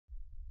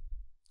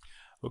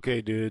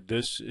Okay, dude,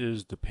 this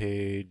is the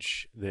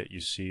page that you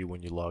see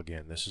when you log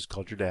in. This is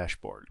called your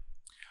dashboard.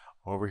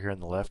 Over here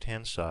on the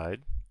left-hand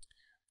side,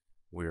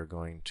 we are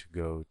going to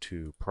go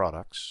to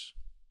Products,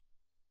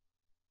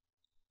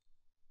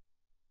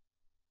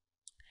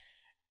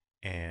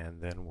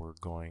 and then we're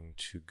going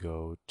to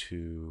go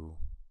to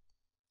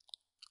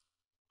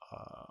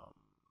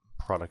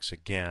Products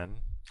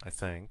again, I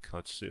think.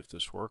 Let's see if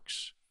this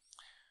works.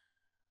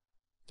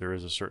 There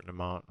is a certain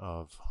amount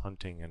of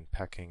hunting and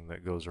pecking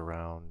that goes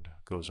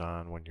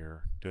on when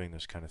you're doing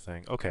this kind of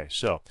thing. Okay,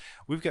 so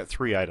we've got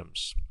 3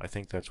 items. I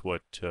think that's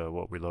what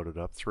we loaded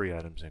up. 3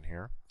 items in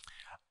here.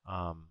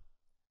 You're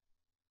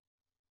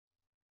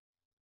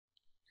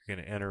going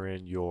to enter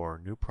in your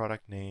new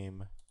product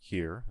name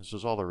here. This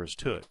is all there is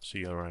to it. So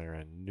you enter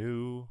in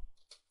new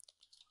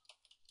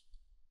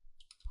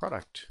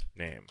product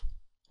name,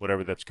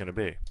 whatever that's going to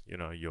be. You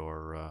know,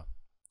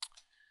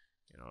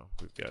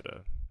 we've got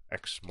a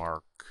X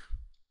mark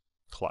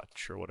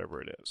clutch or whatever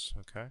it is.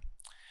 Okay.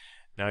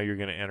 Now you're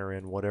going to enter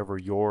in whatever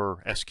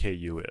your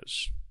SKU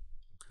is.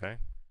 Okay.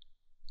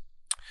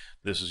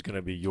 This is going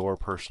to be your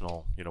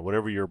personal,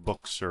 whatever your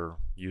books are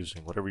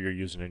using, whatever you're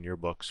using in your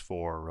books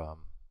for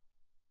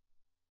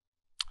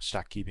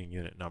stock keeping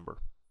unit number.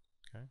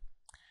 Okay.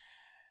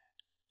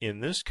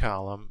 In this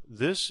column,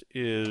 this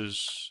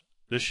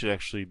should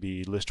actually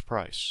be list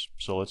price.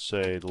 So let's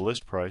say the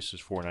list price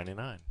is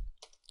 $4.99.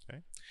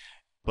 Okay.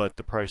 But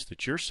the price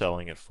that you're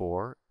selling it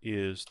for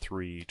is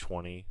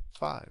 $3.25.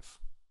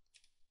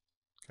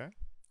 Okay.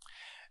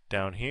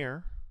 Down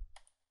here,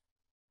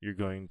 you're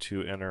going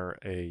to enter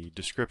a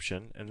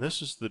description, and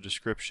this is the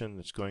description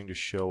that's going to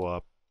show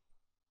up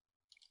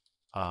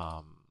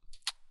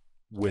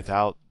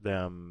without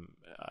them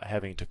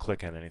having to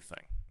click on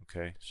anything.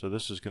 Okay, so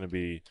this is going to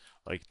be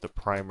like the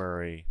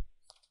primary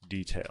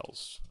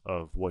details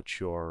of what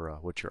your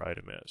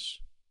item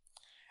is.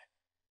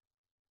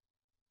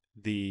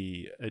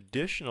 The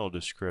additional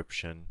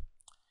description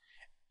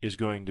is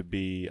going to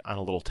be on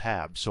a little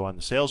tab. So on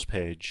the sales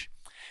page,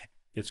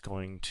 it's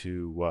going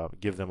to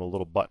give them a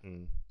little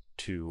button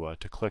to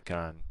click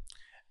on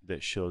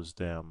that shows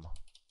them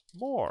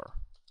more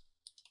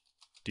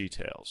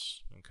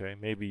details. Okay,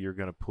 maybe you're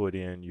going to put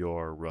in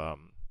your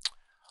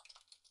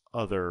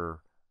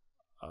other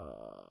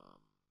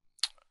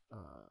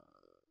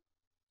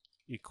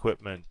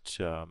equipment,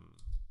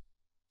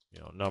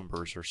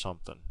 numbers or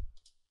something.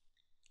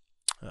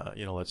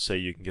 Let's say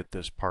you can get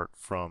this part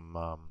from,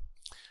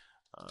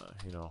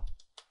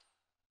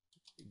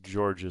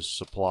 George's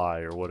Supply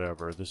or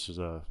whatever. This is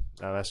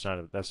that's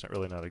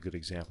really not a good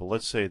example.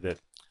 Let's say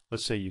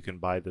you can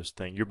buy this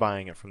thing. You're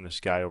buying it from this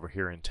guy over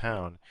here in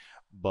town,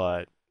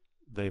 but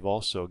they've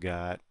also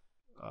got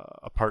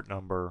a part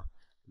number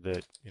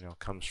that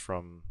comes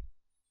from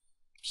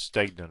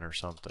Stegden or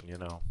something,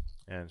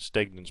 and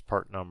Stegden's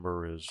part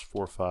number is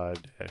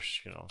 45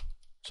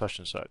 such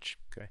and such.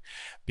 Okay,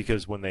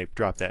 because when they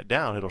drop that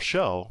down, it'll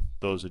show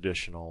those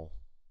additional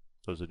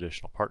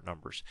part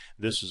numbers.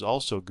 This is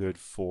also good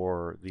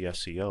for the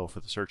SEO, for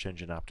the search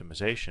engine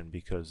optimization,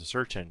 because the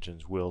search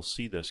engines will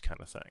see this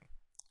kind of thing.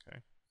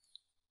 Okay,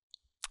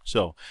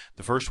 so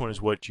the first one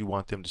is what you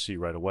want them to see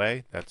right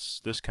away.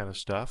 That's this kind of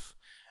stuff,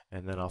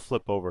 and then I'll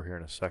flip over here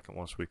in a second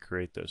once we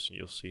create this, and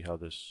you'll see how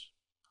this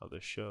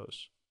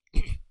shows.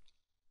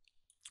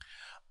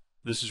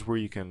 This is where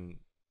you can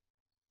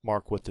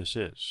mark what this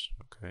is.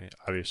 Okay,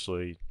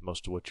 obviously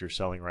most of what you're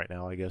selling right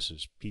now, I guess,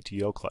 is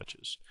PTO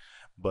clutches.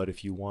 But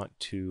if you want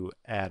to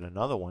add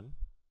another one,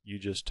 you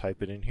just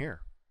type it in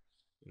here.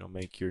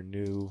 Make your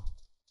new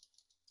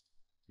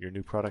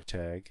product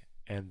tag,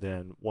 and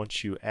then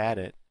once you add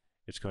it,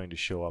 it's going to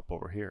show up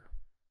over here.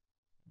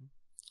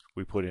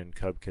 We put in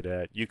Cub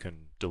Cadet. You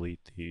can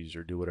delete these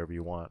or do whatever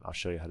you want. I'll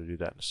show you how to do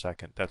that in a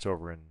second. That's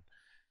over in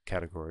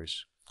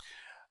categories.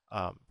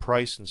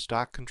 Price and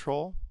stock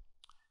control.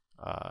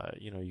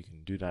 You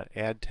can do that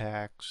add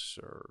tax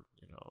or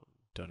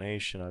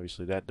donation.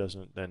 Obviously that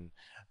doesn't then,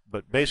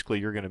 but basically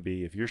you're going to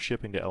be, if you're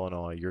shipping to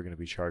Illinois, you're going to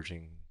be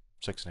charging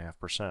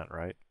 6.5%,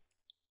 right?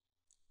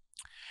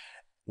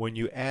 When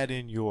you add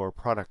in your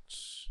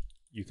products,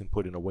 you can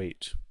put in a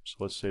weight. So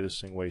let's say this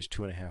thing weighs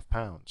 2.5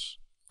 pounds.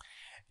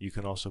 You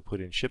can also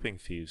put in shipping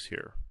fees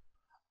here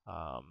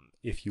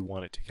if you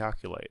want it to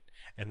calculate,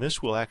 and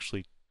this will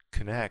actually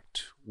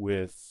connect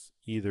with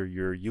either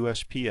your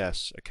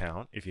USPS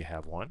account if you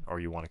have one, or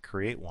you want to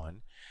create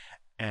one,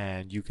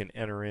 and you can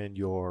enter in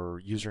your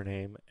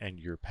username and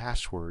your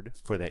password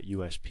for that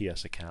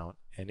USPS account,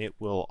 and it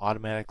will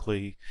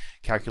automatically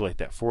calculate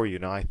that for you.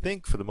 Now I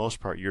think for the most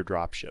part you're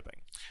drop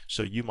shipping,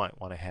 so you might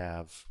want to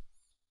have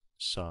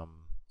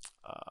some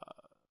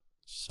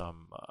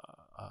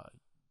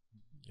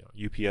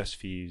UPS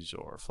fees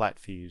or flat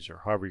fees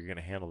or however you're going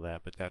to handle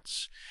that,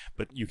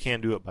 but you can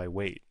do it by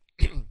weight.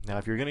 Now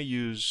if you're going to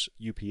use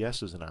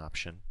UPS as an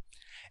option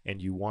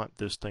and you want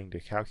this thing to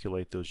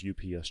calculate those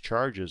UPS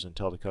charges and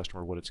tell the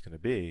customer what it's going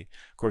to be,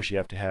 of course you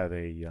have to have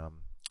a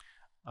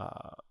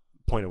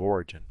point of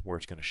origin where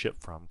it's going to ship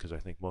from, because I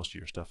think most of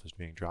your stuff is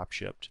being drop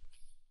shipped.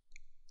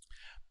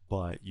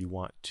 But you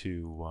want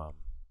to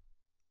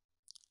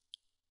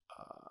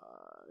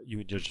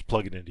you just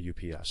plug it into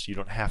UPS. You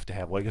don't have to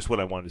have, well, I guess what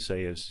I wanted to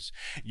say is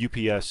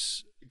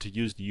UPS, to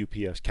use the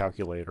UPS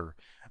calculator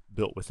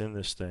built within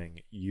this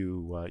thing,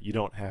 you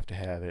don't have to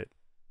have it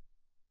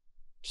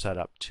set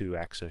up to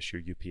access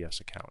your UPS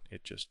account.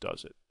 It just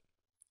does it.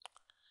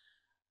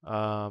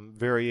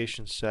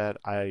 Variation set,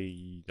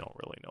 I don't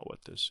really know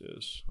what this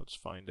is. Let's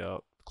find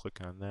out. Click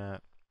on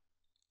that.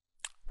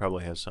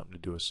 Probably has something to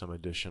do with some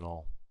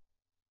additional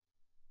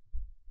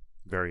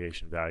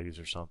variation values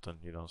or something.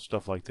 You know,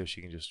 stuff like this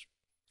you can just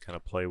kind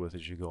of play with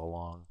as you go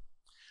along.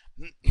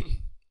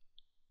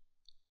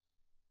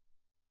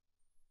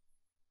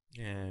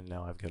 And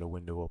now I've got a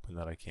window open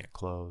that I can't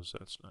close.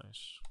 That's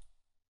nice.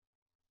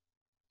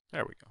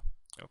 There we go.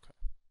 Okay.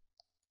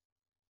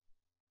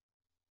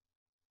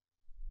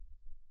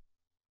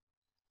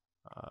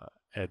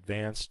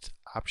 Advanced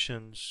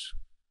options.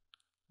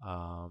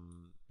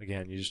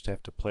 Again, you just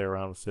have to play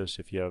around with this.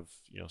 If you have,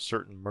 you know,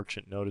 certain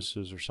merchant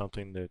notices or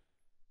something that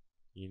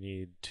you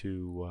need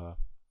to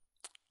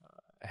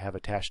have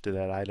attached to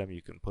that item,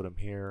 you can put them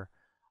here.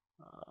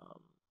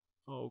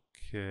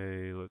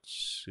 Okay,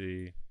 let's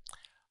see.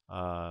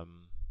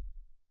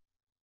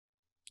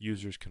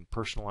 Users can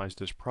personalize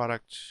this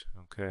product.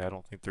 Okay, I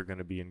don't think they're going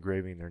to be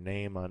engraving their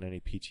name on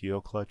any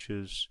PTO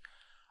clutches.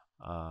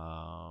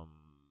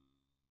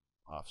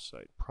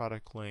 Offsite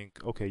product link.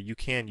 Okay, you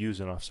can use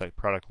an offsite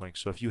product link.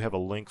 So if you have a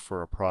link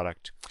for a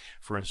product,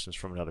 for instance,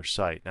 from another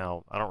site.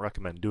 Now, I don't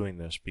recommend doing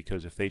this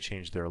because if they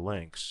change their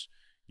links,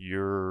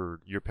 your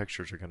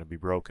pictures are going to be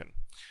broken.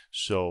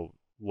 So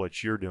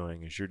what you're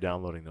doing is you're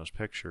downloading those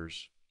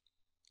pictures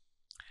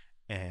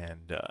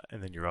and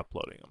then you're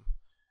uploading them.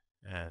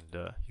 And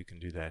you can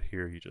do that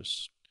here. You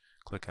just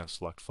click on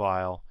select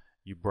file,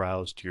 you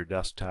browse to your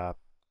desktop,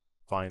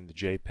 find the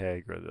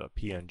JPEG or the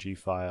PNG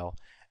file,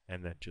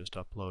 and then just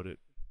upload it.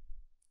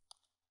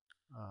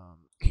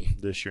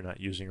 This you're not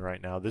using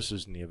right now. This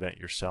is in the event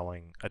you're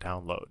selling a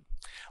download.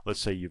 Let's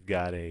say you've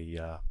got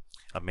a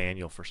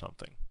manual for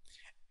something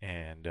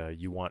and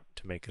you want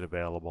to make it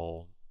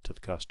available to the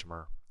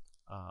customer.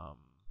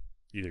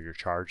 Either you're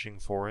charging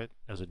for it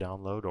as a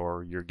download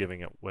or you're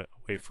giving it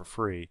away for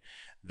free.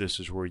 This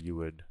is where you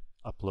would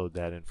upload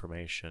that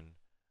information.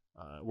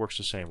 It works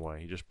the same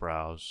way. You just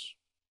browse,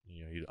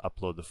 you know, you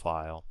upload the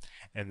file,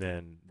 and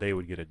then they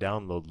would get a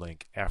download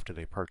link after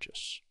they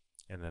purchase,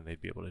 and then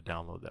they'd be able to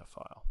download that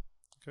file.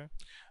 Okay,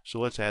 so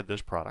let's add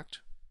this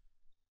product.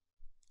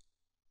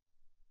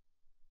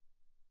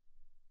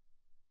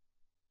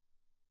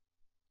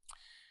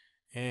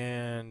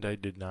 And I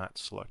did not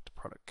select the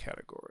product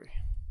category.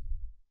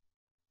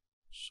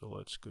 So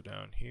let's go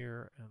down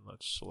here and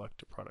let's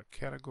select a product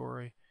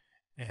category.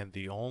 And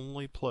the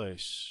only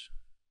place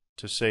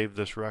to save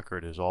this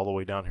record is all the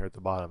way down here at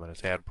the bottom, and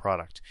it's add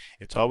product.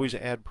 It's always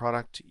add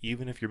product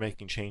even if you're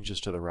making changes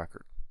to the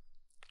record.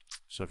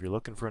 So if you're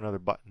looking for another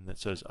button that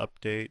says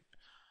update,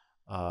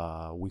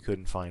 we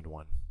couldn't find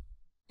one.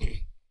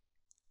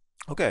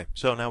 Okay,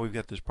 so now we've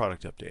got this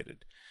product updated.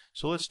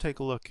 So let's take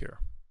a look here.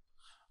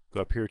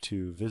 Go up here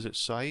to visit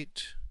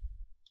site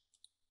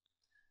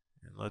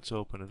and let's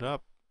open it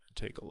up and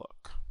take a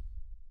look.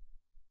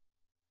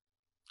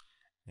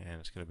 And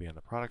it's going to be on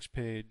the products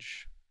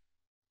page.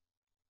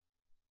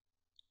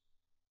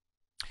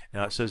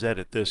 Now it says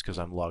edit this because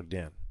I'm logged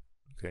in.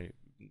 Okay,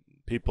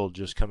 people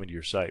just coming to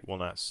your site will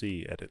not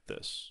see edit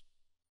this.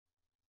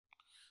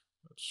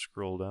 Let's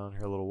scroll down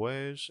here a little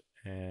ways,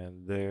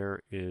 and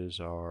there's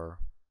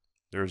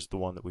the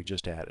one that we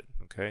just added.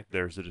 Okay,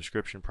 there's the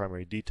description,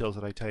 primary details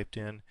that I typed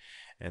in,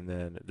 and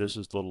then this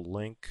is the little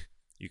link.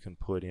 You can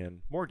put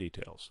in more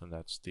details, and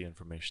that's the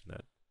information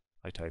that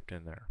I typed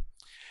in there.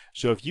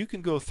 So if you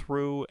can go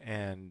through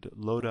and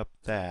load up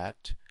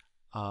that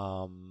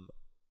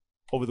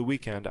over the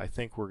weekend, I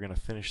think we're going to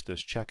finish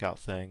this checkout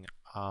thing.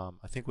 I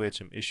think we had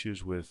some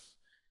issues with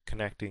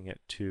connecting it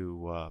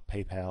to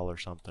PayPal or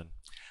something,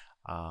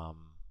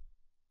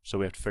 so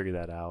we have to figure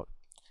that out.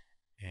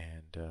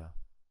 And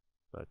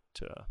but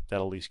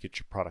that'll at least get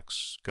your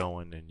products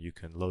going, and you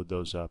can load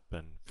those up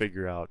and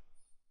figure out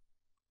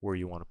where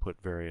you want to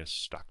put various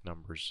stock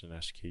numbers and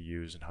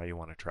SKUs and how you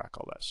want to track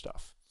all that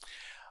stuff.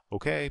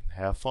 Okay,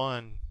 have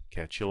fun.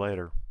 Catch you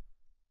later.